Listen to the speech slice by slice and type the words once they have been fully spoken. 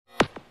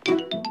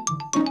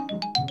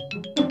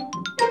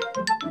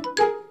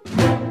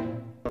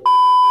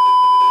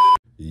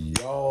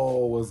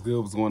What's good?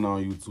 What's going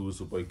on, YouTube? It's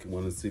your boy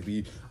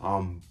K1CB.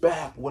 I'm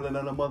back with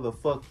another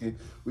motherfucking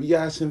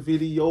reaction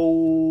video.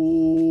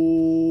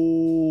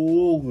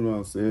 You know what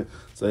I'm saying?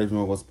 So if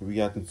you're going to be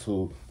reacting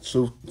to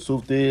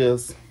Truth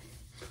is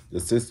the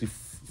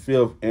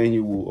 65th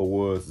annual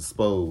awards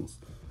exposed.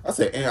 I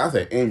said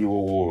annual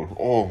awards.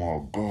 Oh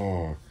my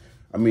god.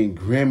 I mean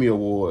Grammy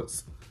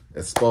awards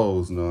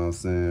exposed. You know what I'm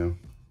saying?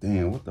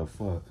 Damn, what the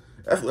fuck?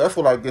 That's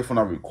what I get when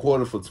I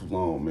recorded for too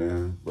long,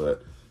 man.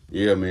 But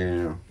yeah,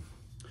 man.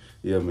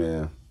 Yeah,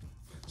 man.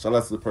 Shout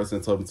out to the person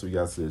that told me to.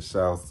 Y'all said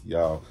shouts,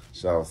 y'all.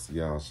 Got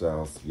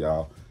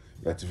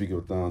your video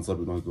a thumbs up,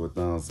 you don't give a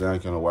thumbs down.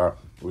 Kind of why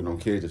we don't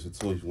care. Just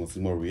to if you want to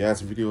see more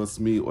reaction videos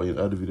to me or any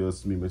other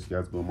videos to me, make sure you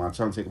guys go on my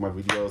channel, check my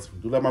videos. If you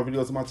do like my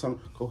videos on my channel,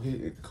 go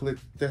ahead and click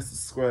that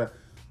subscribe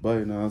button.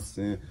 You know what I'm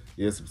saying?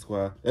 Yeah,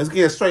 subscribe. Let's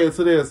get straight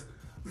into this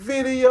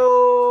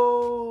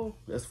video.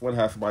 That's funny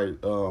how somebody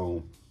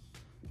told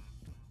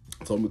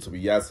me to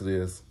react to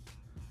this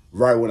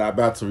right when I'm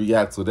about to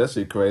react to it. That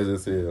shit crazy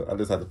as hell. I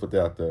just had to put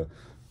that out there.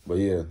 But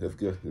yeah, let's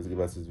get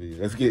back to this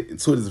video. Let's get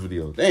into this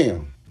video.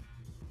 Damn.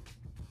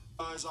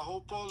 Guys, I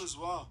hope all is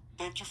well.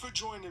 Thank you for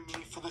joining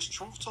me for this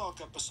Truth Talk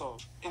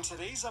episode. In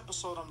today's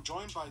episode, I'm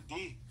joined by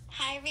Dee.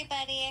 Hi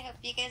everybody, I hope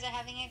you guys are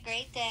having a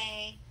great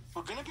day.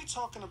 We're going to be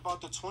talking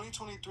about the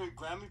 2023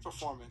 Grammy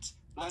performance.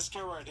 Let's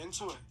get right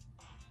into it.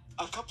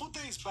 A couple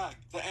days back,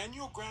 the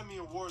annual Grammy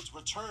Awards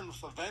returned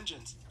with a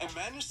vengeance and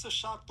managed to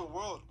shock the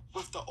world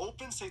with the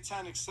open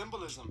satanic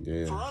symbolism.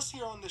 Yeah. For us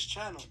here on this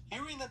channel,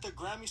 hearing that the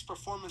Grammys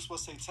performance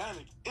was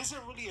satanic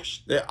isn't really a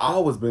They've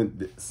always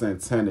been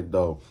satanic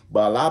though,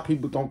 but a lot of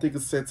people don't think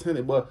it's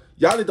satanic. But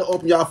y'all need to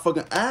open y'all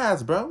fucking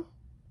eyes, bro.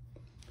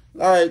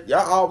 Like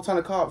y'all always trying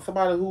to call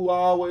somebody who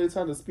always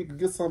trying to speak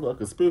against something, a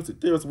conspiracy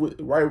theorist,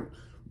 right?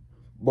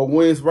 But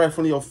when it's right in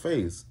front of your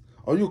face,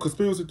 are you a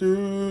conspiracy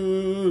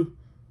theorist?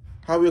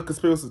 How we a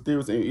conspiracy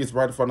theorist and it's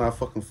right in front of our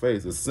fucking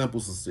face? It's simple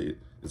to see.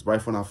 It's right in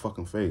front of our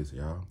fucking face,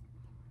 y'all.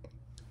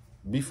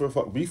 Be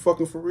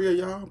fucking for real,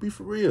 y'all. Be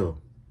for real.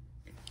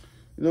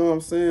 You know what I'm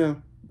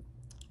saying?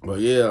 But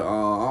yeah,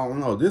 I don't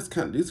know. This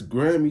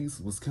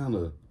Grammys was kind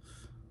of,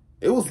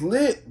 it was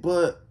lit,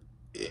 but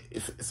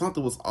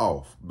something was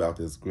off about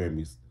this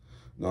Grammys.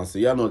 You know what I'm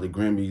saying? Y'all know the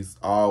Grammys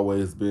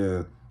always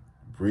been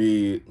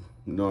rigged.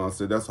 You know what I'm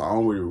saying? That's why I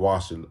don't really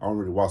watch it. I don't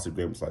really watch the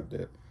Grammys like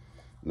that.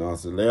 You know what I'm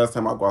saying? Last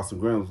time I watched some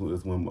Grammys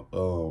was when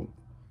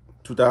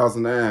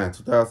 2009,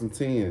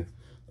 2010.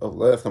 That was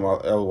the last time I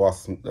ever watched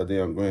some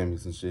damn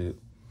Grammys and shit.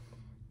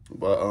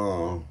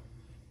 But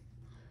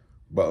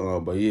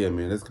yeah,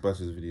 man, let's get back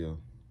to this video.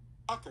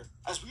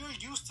 As we are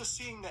used to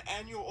seeing the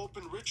annual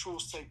open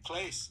rituals take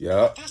place. Yeah.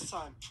 But this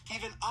time,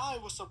 even I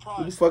was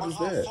surprised Who the fuck on is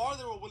how that? far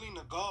they were willing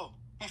to go.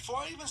 Before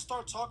I even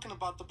start talking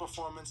about the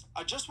performance,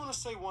 I just want to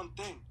say one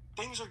thing.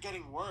 Things are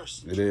getting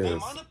worse. It is. The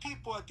amount of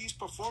people at these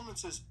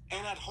performances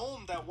and at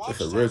home that watched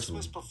It's a Sam ritual.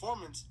 Smith's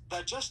performance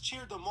that just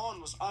cheered them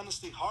on was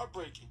honestly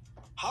heartbreaking.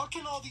 How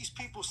can all these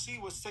people see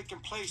what's taking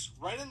place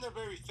right in their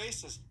very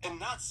faces and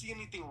not see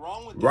anything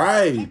wrong with it?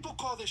 Right. People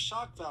call this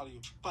shock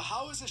value. But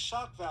how is it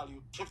shock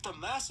value if the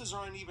masses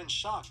aren't even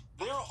shocked?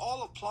 They are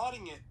all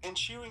applauding it and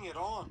cheering it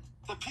on.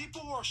 The people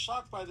who are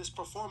shocked by this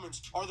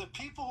performance are the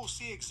people who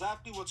see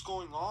exactly what's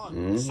going on.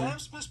 Mm-hmm. Sam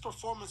Smith's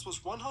performance was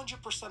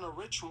 100% a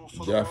ritual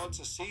for the world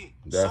to see.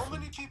 Definitely. So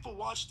many people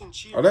watched and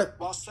cheered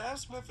while Sam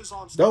Smith is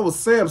on stage. That was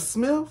Sam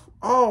Smith?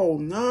 Oh,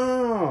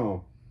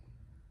 no.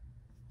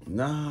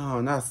 No,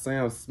 not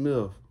Sam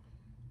Smith.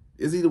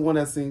 Is he the one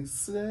that sings,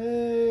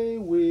 "Stay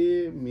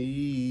with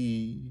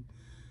me,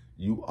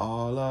 you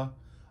all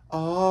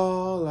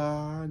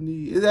I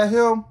need"? Is that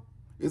him?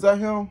 Is that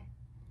him?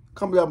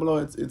 Comment down below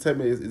and tell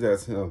me is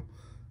that him.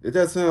 Is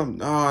that him?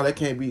 No, that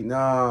can't be.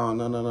 No,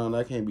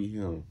 that can't be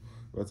him.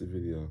 What's the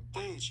video?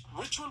 Stage,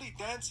 ritually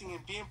dancing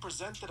and being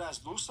presented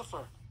as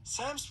Lucifer.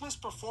 Sam Smith's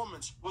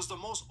performance was the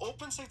most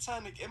open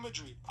satanic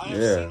imagery I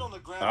have seen on the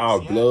Grammys.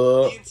 Oh,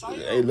 blood. The entire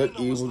Hey, look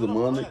arena was evil, lit up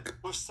demonic. red,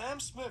 with Sam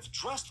Smith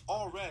dressed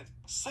all red,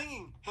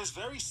 singing his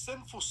very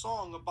sinful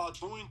song about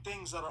doing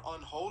things that are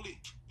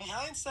unholy.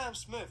 Behind Sam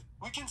Smith,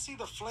 we can see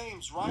the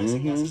flames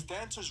rising as his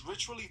dancers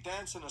ritually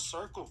dance in a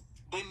circle.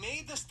 They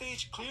made the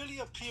stage clearly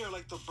appear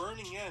like the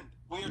burning end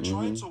we are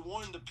trying to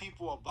warn the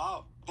people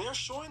about. They're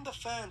showing the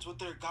fans what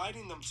they're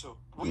guiding them to.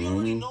 We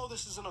already know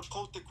this is an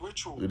occultic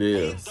ritual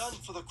being done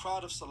for the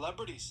crowd of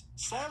celebrities.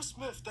 Sam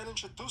Smith then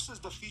introduces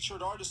the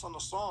featured artist on the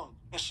song,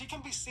 and she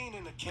can be seen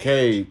in a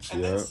cage.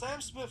 And then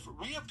Sam Smith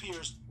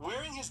reappears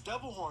wearing his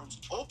devil horns,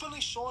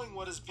 openly showing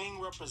what is being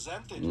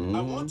represented.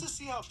 I want to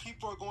see how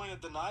people are going to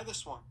deny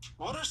this one.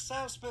 What are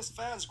Sam Smith's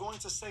fans going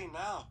to say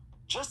now?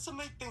 Just to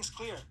make things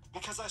clear,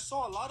 because I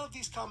saw a lot of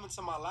these comments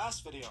in my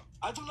last video,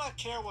 I do not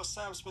care what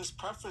Sam Smith's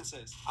preference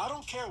is. I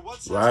don't care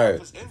what Sam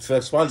Smith is into.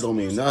 Sexuality don't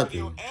mean nothing.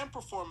 Video and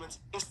performance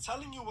is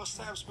telling you what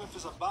Sam Smith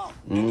is about,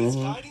 and it's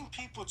guiding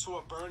people to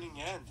a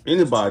burning end.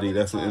 Anybody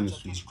that's an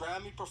industry. These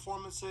Grammy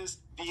performances,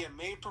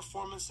 VMA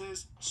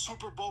performances,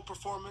 Super Bowl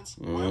performance,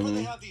 wherever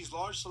they have these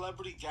large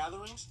celebrity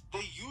gatherings,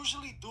 they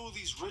usually do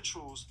these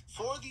rituals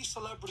for these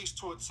celebrities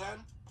to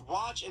attend,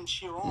 watch, and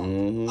cheer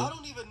on. I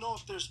don't even know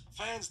if there's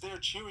fans there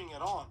cheering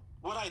it on.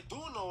 What I do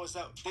know is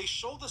that they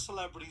show the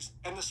celebrities,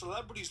 and the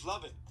celebrities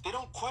love it. They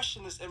don't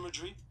question this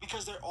imagery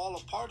because they're all a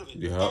part of it.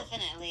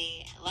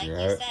 Definitely. Like you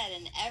said,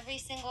 in every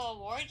single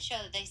award show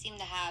that they seem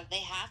to have,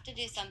 they have to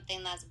do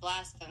something that's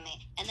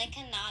blasphemy. And they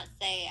cannot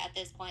say at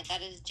this point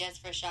that is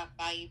just for shock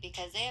value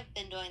because they have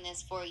been doing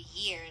this for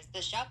years.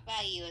 The shock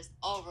value is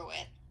over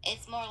with.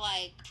 It's more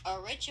like a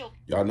ritual.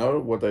 Y'all know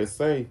what they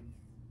say.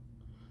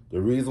 The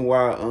reason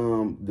why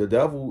the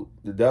devil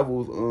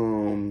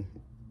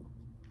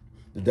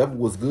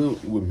was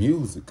good with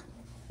music.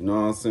 You know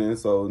what I'm saying?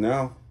 So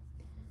now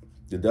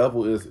the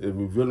devil is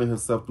revealing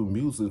himself through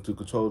music to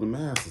control the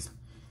masses.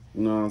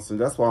 You know what I'm saying?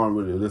 That's why I don't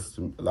really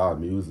listen to a lot of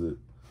music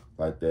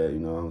like that, you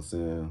know what I'm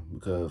saying?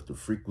 Because the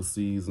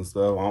frequencies and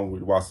stuff. I don't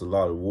really watch a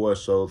lot of award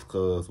shows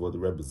because what it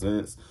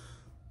represents.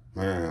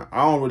 Man,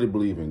 I don't really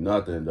believe in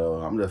nothing though.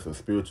 I'm just a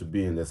spiritual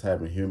being that's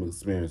having human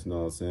experience, you know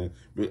what I'm saying?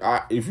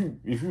 But if you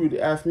really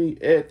ask me,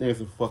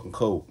 everything's a fucking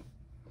code.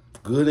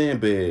 Good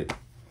and bad.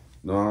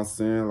 You know what I'm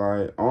saying?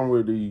 Like, I don't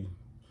really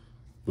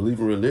believe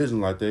in religion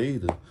like that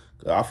either.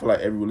 I feel like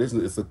every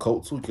religion is a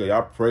cult too, because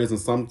y'all praising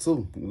something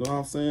too. You know what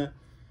I'm saying?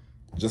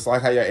 Just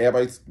like how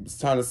everybody's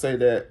trying to say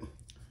that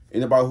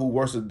anybody who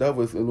worships the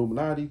devil is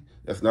Illuminati.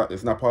 It's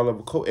not part of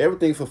a cult.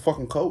 Everything's a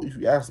fucking cult, if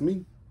you ask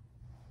me.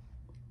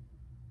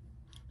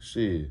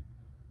 Shit.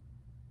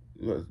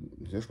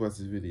 Just watch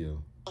this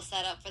video.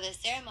 Set up for this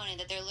ceremony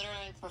that they're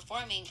literally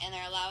performing, and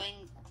they're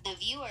allowing the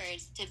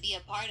viewers to be a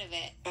part of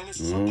it. And it's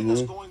something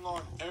that's going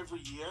on every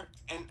year.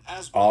 And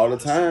as all the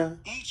time,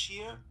 each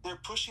year they're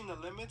pushing the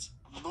limits,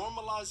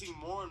 normalizing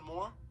more and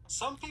more.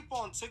 Some people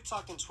on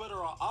TikTok and Twitter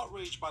are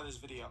outraged by this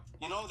video.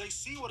 You know, they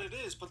see what it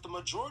is, but the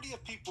majority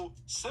of people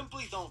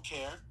simply don't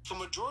care. The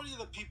majority of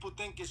the people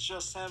think it's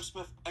just Sam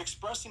Smith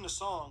expressing the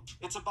song.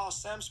 It's about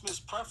Sam Smith's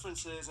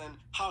preferences and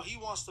how he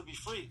wants to be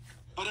free.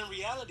 But in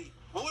reality,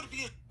 what would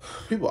be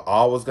people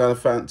always trying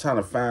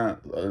to find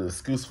an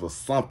excuse for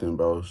something,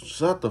 bro.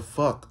 Shut the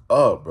fuck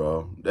up,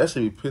 bro. That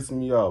should be pissing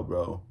me off,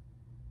 bro.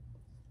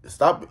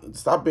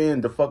 Stop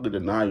being the fucking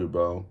denial,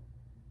 bro.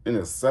 And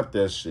accept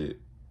that shit.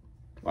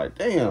 Like,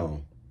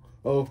 damn.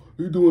 Oh,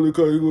 you doing it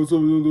because you gonna say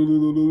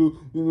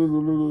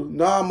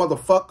nah,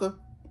 motherfucker.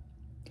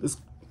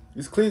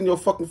 It's cleaning your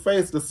fucking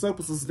face. The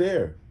simplest is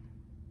there.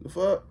 The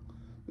fuck?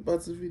 About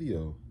this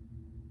video.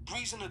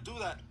 Reason to do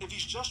that if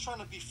he's just trying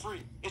to be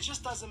free. It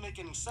just doesn't make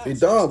any sense. It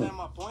doesn't. Understand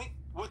my point?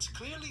 What's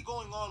clearly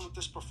going on with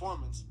this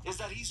performance is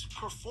that he's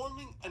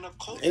performing an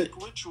occultic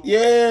ritual.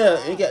 Yeah,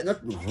 ain't got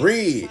nothing to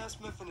read. Sam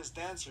Smith and his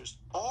dancers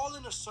all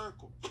in a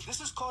circle. This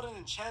is called an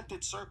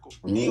enchanted circle.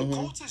 The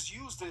occultists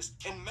use this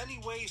in many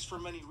ways for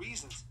many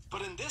reasons.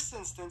 But in this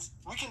instance,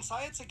 we can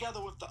tie it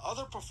together with the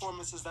other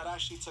performances that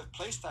actually took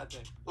place that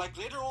day. Like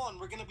later on,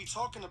 we're going to be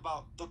talking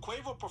about the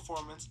Quavo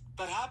performance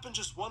that happened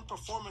just one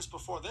performance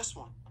before this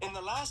one. In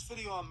the last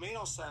video I made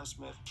on Sam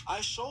Smith, I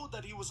showed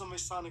that he was a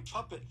Masonic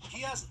puppet.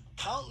 He has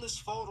countless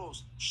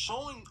photos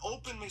showing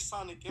open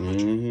Masonic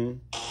imagery.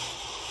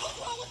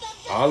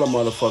 All the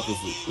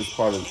motherfuckers is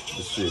part of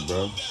the shit,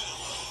 bro.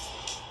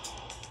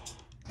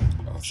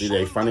 See,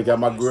 they finally got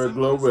my girl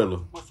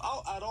Glorilla.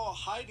 Without at all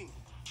hiding.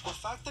 The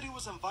fact that he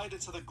was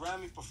invited to the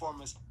Grammy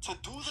performance to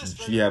do this,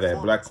 she had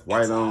that black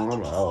white on.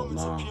 I'm like, oh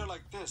no.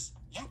 Like this.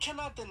 You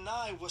cannot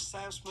deny what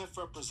Sam Smith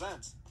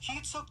represents. He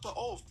took the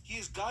oath. He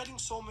is guiding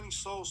so many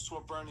souls to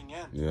a burning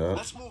end. Yeah.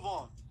 Let's move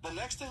on. The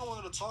next thing I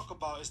wanted to talk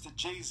about is the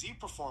Jay-Z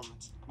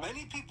performance.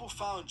 Many people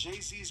found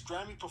Jay-Z's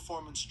Grammy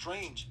performance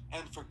strange,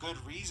 and for good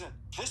reason.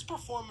 This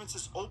performance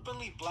is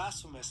openly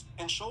blasphemous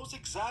and shows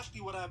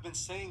exactly what I've been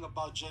saying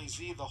about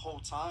Jay-Z the whole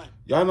time.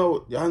 Y'all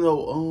know,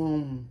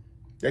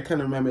 that kind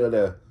of remind me of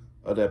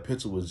that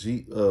picture with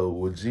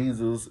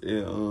Jesus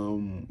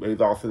and they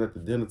all sitting at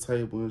the dinner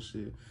table and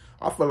shit.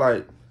 I feel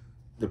like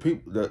the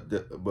people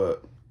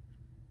but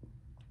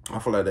I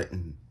feel like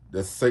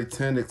the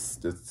satanics,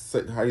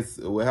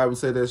 how we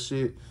say that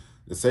shit,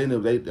 the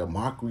Satan, the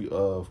mockery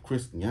of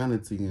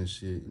Christianity and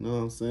shit. You know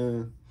what I'm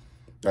saying?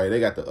 Like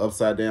they got the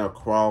upside down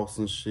cross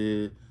and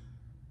shit.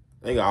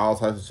 They got all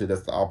types of shit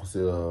that's the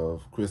opposite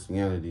of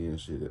Christianity and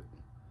shit.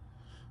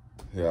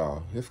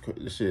 Yeah, this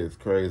shit is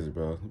crazy,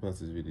 bro. About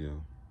this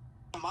video.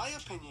 In my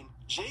opinion,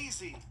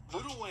 Jay-Z,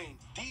 Lil Wayne,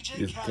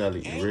 DJ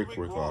Khaled, and Rick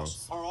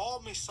Ross are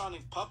all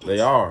Masonic puppets.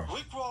 They are.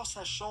 Rick Ross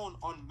has shown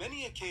on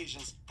many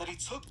occasions that he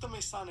took the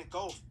Masonic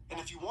oath. And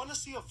if you want to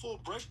see a full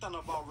breakdown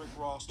about Rick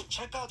Ross,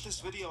 check out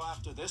this video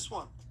after this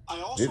one. I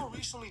also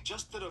recently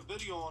just did a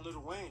video on Lil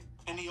Wayne,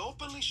 and he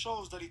openly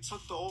shows that he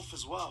took the oath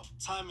as well,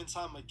 time and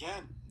time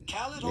again.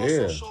 Khaled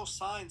also shows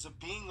signs of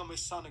being a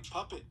Masonic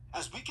puppet,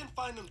 as we can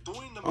find him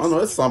doing the I don't know,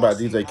 it's something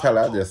about DJ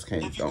Khaled I just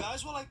can't. If you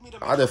guys would like me to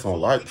make I just don't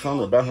like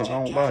something about him. I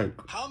don't like.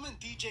 Comment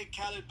DJ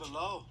Khaled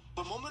below.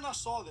 The moment I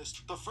saw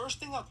this, the first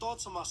thing I thought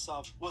to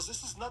myself was,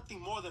 this is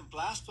nothing more than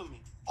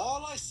blasphemy.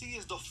 All I see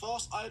is the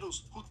false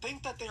idols who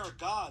think that they are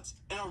gods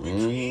and are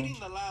recreating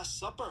the Last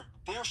Supper.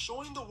 They are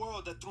showing the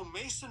world that through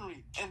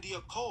masonry and the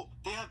occult,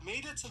 they have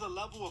made it to the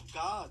level of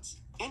gods.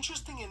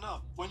 Interesting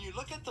enough, when you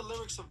look at the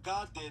lyrics of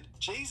God Did,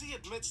 Jay-Z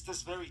admits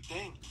this very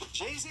thing.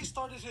 Jay-Z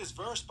started his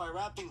verse by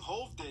rapping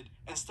Hove did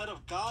instead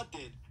of God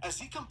did, as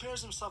he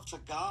compares himself to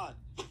God.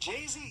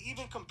 Jay-Z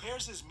even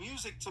compares his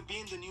music to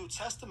being the New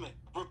Testament,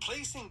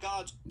 replacing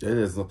God's... That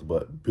is nothing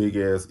but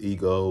big-ass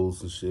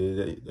egos and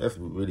shit. That's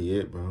really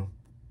it, bro.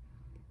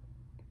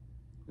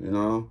 You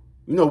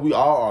know, we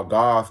all are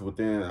gods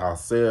within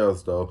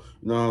ourselves, though.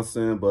 You know what I'm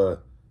saying?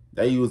 But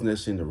they using that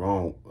shit in the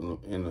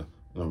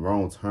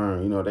wrong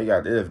turn. You know, they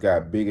just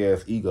got big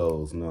ass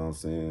egos. You know what I'm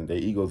saying? Their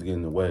egos get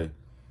in the way.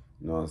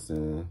 You know what I'm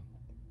saying?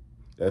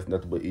 That's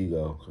nothing but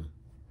ego.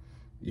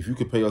 If you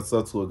compare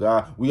yourself to a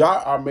God, we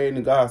are made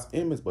in God's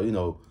image, but you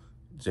know,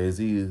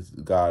 Jay-Z is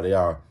God.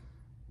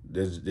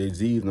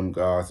 Jay-Z and them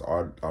gods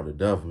are the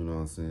devil. You know what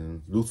I'm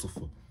saying?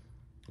 Lucifer.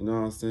 You know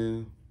what I'm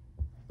saying?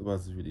 What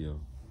about this video?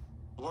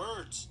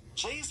 Words.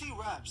 Jay-Z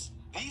raps.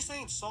 These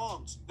ain't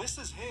songs. This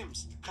is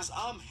hymns. Cause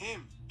I'm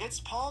him.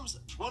 It's Psalms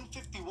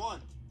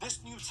 151.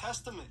 This New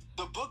Testament.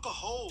 The Book of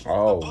Hove.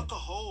 The Book of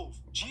Hove.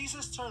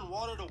 Jesus turned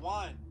water to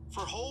wine.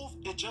 For Hove,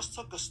 it just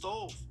took a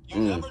stove.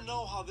 You never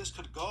know how this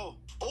could go.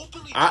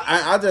 Openly,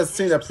 I just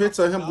seen a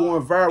picture of him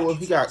going viral.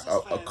 He got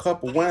a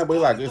cup of wine, but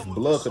like it's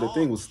blood because the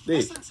thing was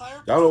thick.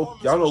 Y'all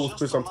know which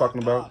picture I'm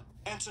talking about.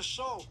 And to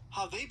show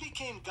how they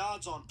became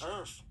gods on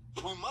earth.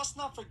 We must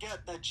not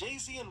forget that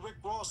Jay-Z and Rick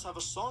Ross have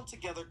a song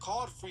together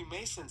called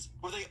Freemasons,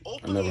 where they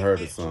openly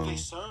admit who they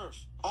serve.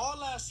 All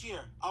last year,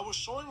 I was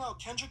showing how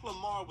Kendrick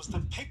Lamar was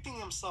depicting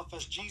himself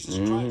as Jesus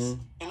Christ.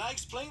 And I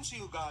explained to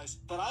you guys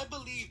that I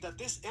believe that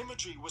this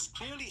imagery was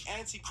clearly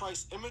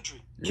Antichrist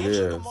imagery.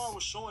 Kendrick Lamar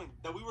was showing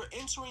that we were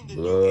entering the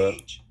new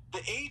age. The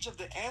age of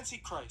the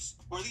Antichrist,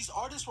 where these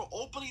artists will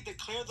openly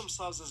declare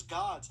themselves as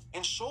gods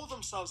and show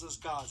themselves as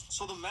gods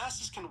so the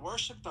masses can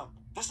worship them.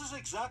 This is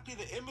exactly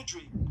the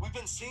imagery we've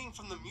been seeing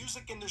from the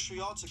music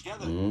industry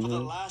altogether for the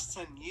last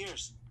 10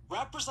 years.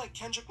 Rappers like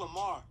Kendrick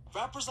Lamar,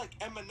 rappers like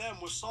Eminem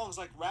with songs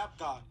like Rap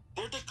God,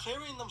 they're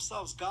declaring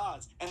themselves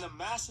gods and the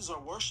masses are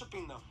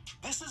worshiping them.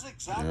 This is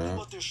exactly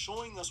what they're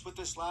showing us with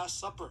this Last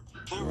Supper.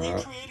 They're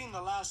recreating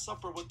the Last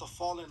Supper with the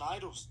fallen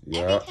idols.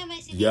 Every time I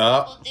see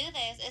people do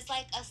this, it's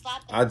like a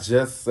slap. I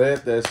just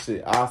said that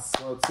shit. I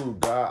swear to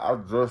God,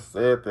 I just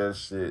said that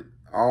shit.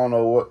 I don't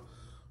know what.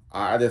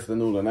 I just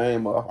knew the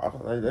name of. I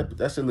was like,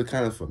 that shit look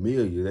kind of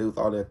familiar. They was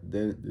all at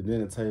the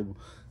dinner table.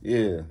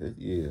 Yeah,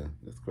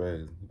 that's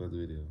crazy. What's the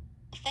video?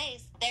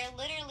 Face, they're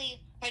literally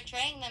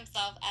portraying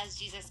themselves as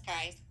Jesus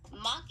Christ,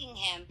 mocking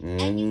him,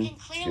 and you can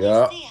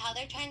clearly see how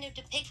they're trying to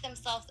depict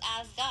themselves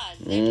as gods.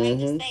 They're trying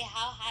to say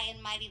how high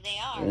and mighty they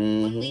are,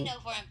 when we know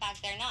for in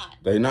fact they're not.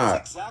 They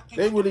not. Exactly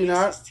they really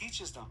not.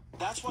 Teaches them.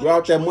 That's why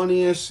without that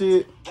money and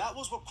shit. That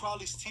was what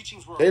Crowley's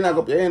teachings were. They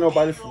ain't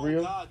nobody for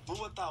real. God, do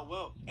what thou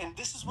wilt. And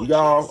this is what we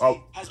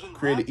all has been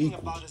created equal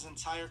about his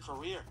entire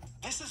career.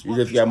 This is you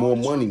just got more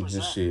money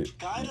and shit.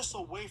 Guide us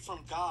away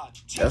from God.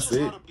 Teach That's us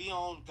how to be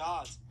our own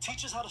gods.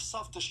 Teach us how to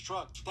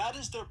self-destruct. That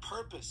is their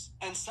purpose.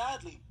 And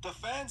sadly, the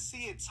fans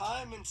see it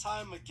time and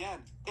time again.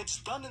 It's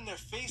done in their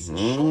faces,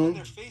 shown in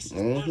their faces.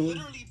 They're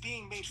literally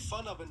being made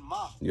fun of and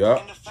mocked.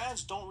 And the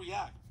fans don't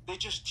react. They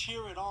just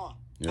cheer it on.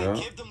 They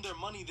give them their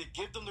money. They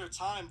give them their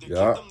time. They give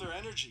them their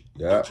energy.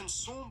 They're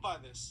consumed by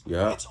this.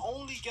 It's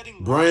only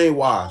getting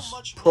brainwashed. How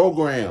much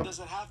programmed. Does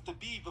it have to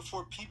be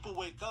before people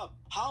wake up?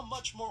 How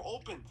much more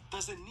open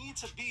does it need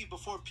to be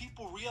before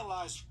people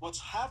realize what's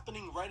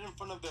happening right in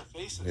front of their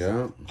faces?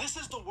 This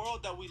is the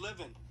world that we live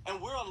in, and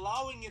we're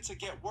allowing it to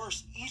get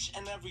worse each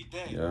and every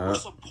day. We're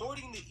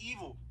supporting the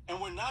evil,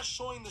 and we're not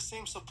showing the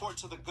same support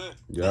to the good.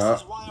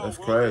 This is why our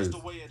world is the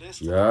way it is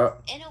today.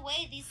 In a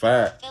way, these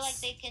people feel like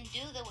they can do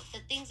the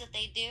things that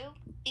they do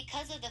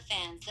because of the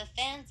fans. The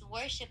fans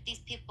worship these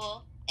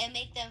people and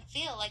make them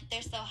feel like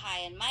they're so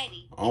high and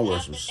mighty. I don't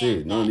worship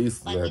shit. None of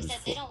these like we said,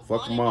 they don't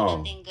fuck want them to do all.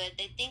 nothing good.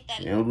 They think that,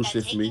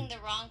 taking the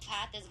wrong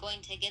path is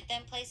going to get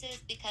them places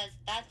because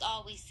that's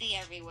all we see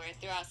everywhere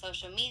throughout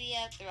social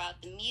media,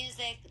 throughout the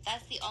music.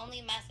 That's the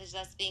only message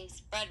that's being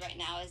spread right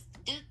now is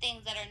do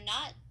things that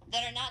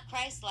are not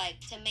Christ-like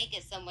to make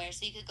it somewhere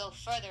so you could go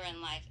further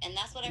in life. And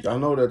that's what I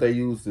know that they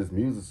use this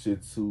music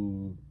shit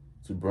to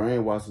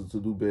brainwash us to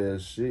do bad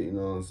shit, you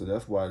know what I'm saying?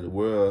 That's why the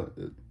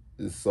world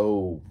is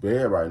so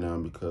bad right now,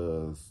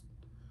 because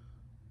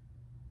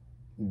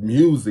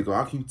music,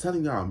 I keep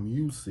telling y'all,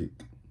 music,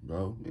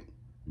 bro.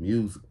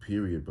 Music,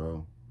 period,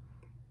 bro.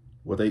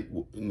 What they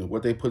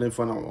put in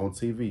front of on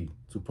TV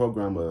to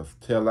program us,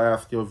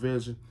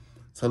 television,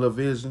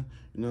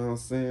 you know what I'm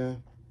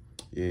saying?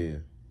 Yeah,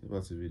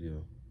 what's the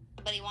video?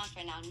 Nobody wants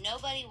right now.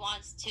 Nobody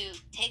wants to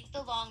take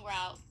the long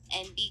route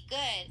and be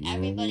good.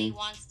 Everybody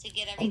wants to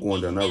get I'm everything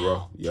going down that road.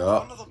 now. Yeah.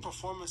 One of the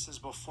performances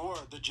before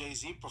the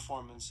Jay-Z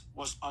performance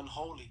was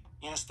unholy.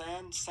 You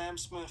understand? Sam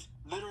Smith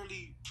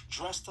literally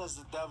dressed as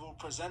the devil,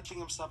 presenting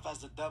himself as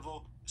the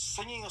devil,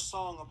 singing a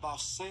song about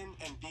sin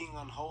and being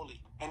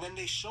unholy. And then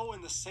they show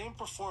in the same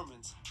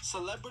performance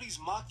celebrities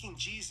mocking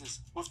Jesus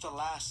with the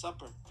Last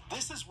Supper.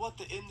 This is what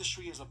the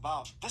industry is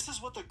about. This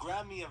is what the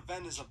Grammy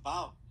event is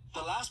about.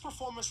 The last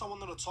performance I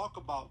wanted to talk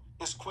about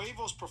is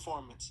Quavo's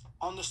performance.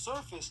 On the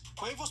surface,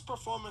 Quavo's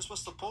performance was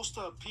supposed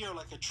to appear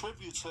like a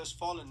tribute to his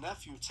fallen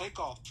nephew,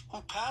 Takeoff,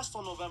 who passed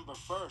on November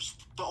 1st.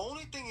 The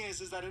only thing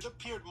is that it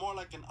appeared more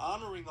like an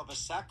honoring of a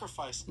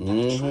sacrifice than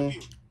a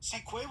tribute. See,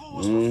 Quavo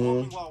was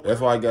performing while wearing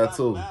a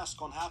black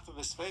mask on half of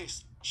his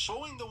face,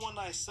 showing the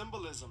one-eye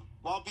symbolism,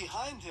 while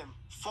behind him,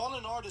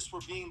 fallen artists were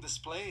being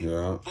displayed.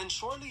 Then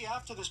shortly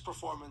after this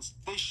performance,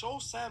 they show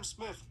Sam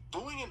Smith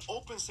doing an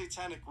open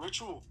satanic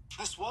ritual.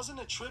 This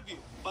wasn't a tribute,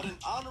 but an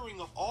honoring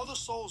of all the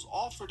souls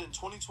offered in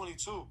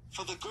 2022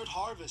 for the good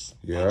harvest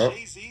that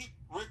Jay-Z,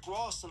 Rick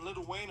Ross, and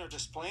Lil Wayne are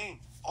displaying.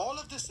 All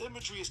of this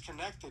imagery is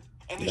connected,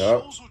 and it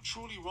shows who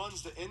truly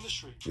runs the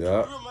industry. We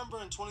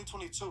remember in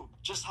 2022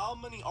 just how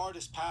many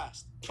artists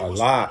passed. It was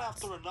one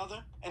after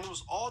another, and it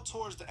was all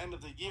towards the end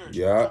of the year,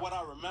 from what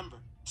I remember.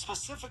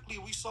 Specifically,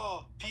 we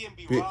saw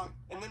PNB Rock,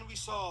 and then we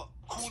saw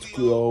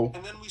Coolio,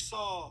 and then we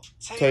saw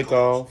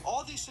Takeoff.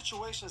 All these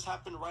situations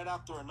happened right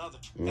after another.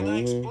 And I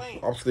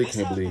explained, this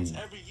happens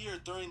every year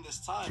during this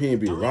time.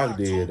 PNB Rock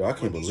did. I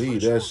can't believe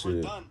that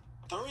shit.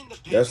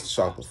 That's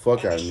shocked the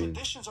fuck out of me. These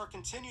traditions are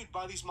continued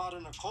by these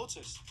modern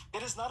occultists.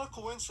 It is not a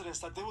coincidence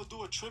that they will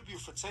do a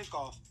tribute for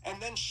Takeoff and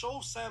then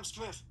show Sam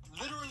Smith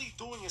literally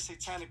doing a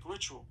satanic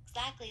ritual.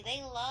 Exactly.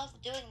 They love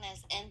doing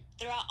this, and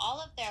throughout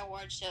all of their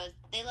award shows,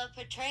 they love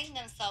portraying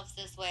themselves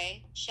this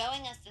way,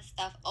 showing us this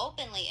stuff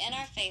openly in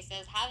our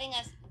faces, having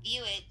us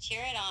view it,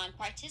 cheer it on,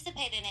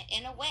 participate in it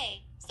in a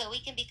way so we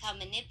can become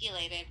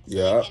manipulated. So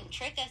they can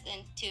trick us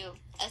into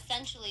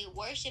essentially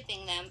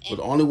worshiping them. But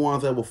the only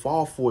ones that will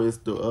fall for it is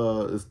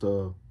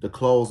the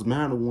closed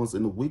minded ones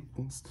and the weak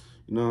ones.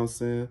 You know what I'm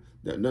saying?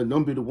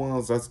 Them be the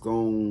ones that's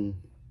gonna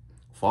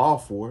fall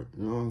for it.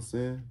 You know what I'm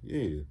saying?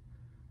 Yeah.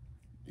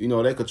 You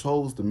know, they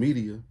controls the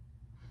media.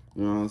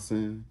 You know what I'm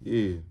saying?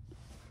 Yeah.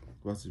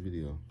 Watch the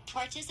video.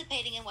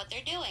 Participating in what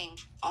they're doing.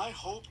 I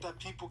hope that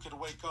people could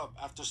wake up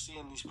after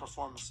seeing these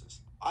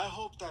performances. I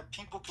hope that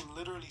people can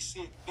literally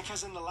see it.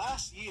 Because in the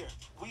last year,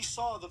 we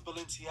saw the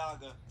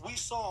Balenciaga. We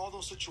saw all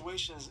those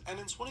situations. And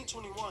in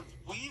 2021,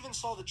 we even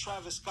saw the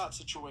Travis Scott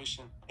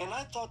situation. And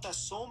I thought that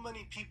so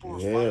many people were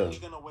finally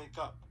going to wake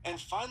up. And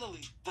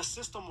finally, the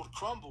system would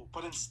crumble.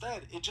 But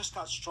instead, it just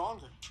got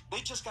stronger. They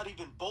just got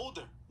even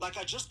bolder. Like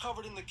I just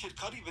covered in the Kid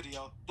Cudi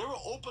video, they were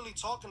openly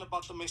talking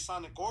about the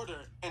Masonic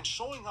Order and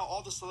showing how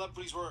all the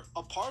celebrities were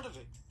a part of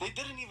it. They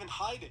didn't even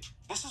hide it.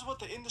 This is what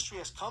the industry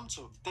has come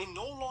to. They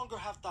no longer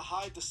have to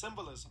hide the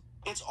symbolism.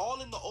 It's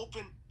all in the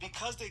open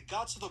because they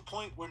got to the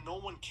point where no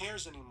one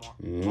cares anymore.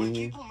 When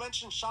people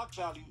mention shock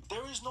value,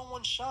 there is no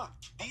one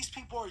shocked. These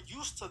people are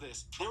used to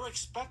this. They're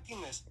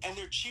expecting this, and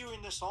they're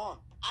cheering this on.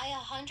 I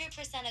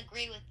 100%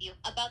 agree with you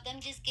about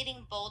them just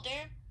getting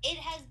bolder. It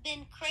has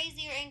been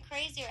crazier and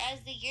crazier as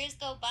the years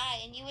go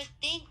by, and you would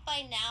think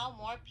by now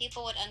more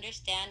people would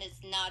understand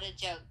it's not a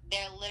joke.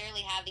 They're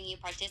literally having you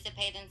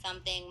participate in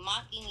something,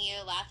 mocking you,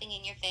 laughing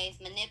in your face,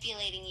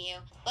 manipulating you.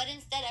 But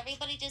instead,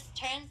 everybody just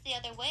turns the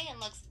other way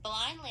and looks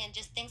blindly and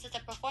just thinks it's a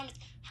performance.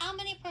 How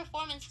many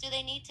performances do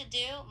they need to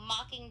do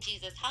mocking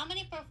Jesus? How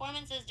many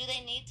performances do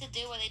they need to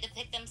do where they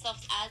depict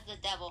themselves as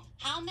the devil?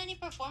 How many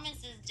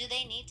performances do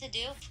they need to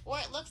do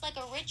where it looks like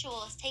a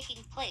ritual is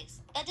taking place?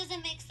 That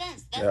doesn't make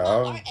sense. That's not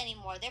art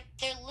anymore.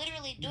 They're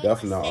literally doing the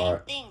same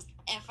things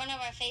in front of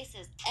our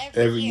faces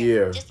every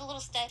year. Just a little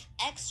step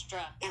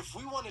extra. If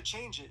we want to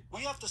change it,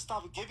 we have to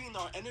stop giving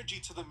our energy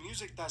to the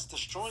music that's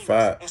destroying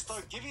us and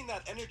start giving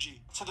that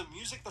energy to the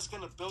music that's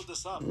going to build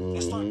us up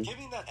and start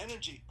giving that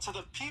energy to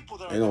the people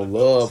that are ain't no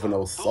love and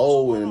no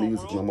soul in the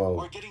music no more.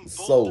 We're getting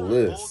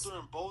soulless. bolder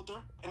and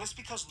bolder, and it's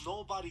because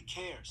nobody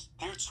cares.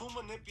 They're too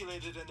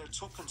manipulated and they're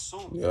too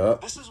consumed.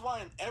 This is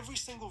why in every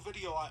single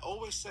video I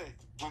always say,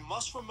 we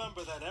must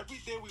remember that every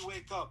day we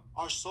wake up,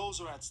 our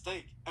souls are at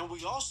stake. And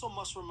we also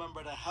must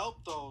remember to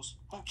help those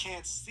who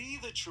can't see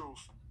the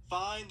truth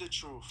find the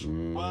truth.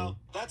 Well,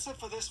 that's it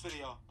for this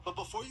video. But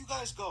before you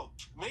guys go,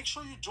 make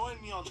sure you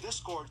join me on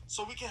Discord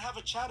so we can have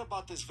a chat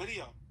about this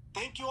video.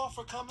 Thank you all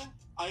for coming.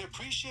 I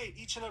appreciate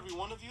each and every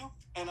one of you.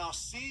 And I'll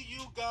see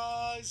you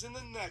guys in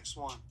the next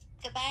one.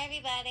 Goodbye,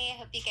 everybody. I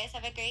hope you guys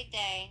have a great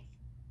day.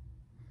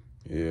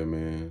 Yeah,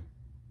 man.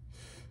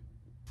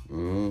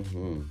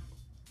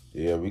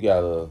 Yeah, we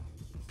gotta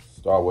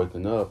start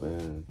waking up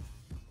and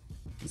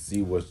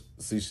see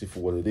shit for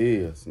what it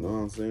is. You know what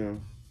I'm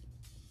saying?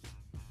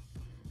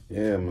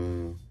 Yeah,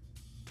 man.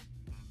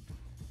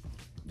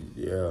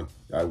 Yeah,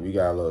 we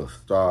gotta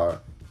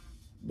start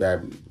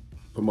back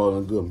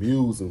promoting good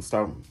music and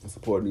start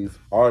supporting these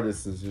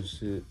artists and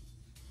shit.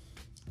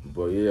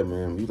 But yeah,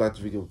 man, you like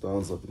to give a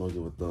thumbs up, you don't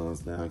give a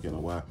thumbs down. You know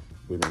why?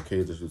 We're in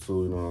cage issue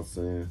too, you know what I'm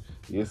saying?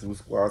 Yes, we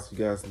squads, you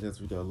guys, and that's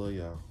we got love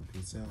y'all.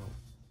 Peace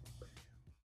out.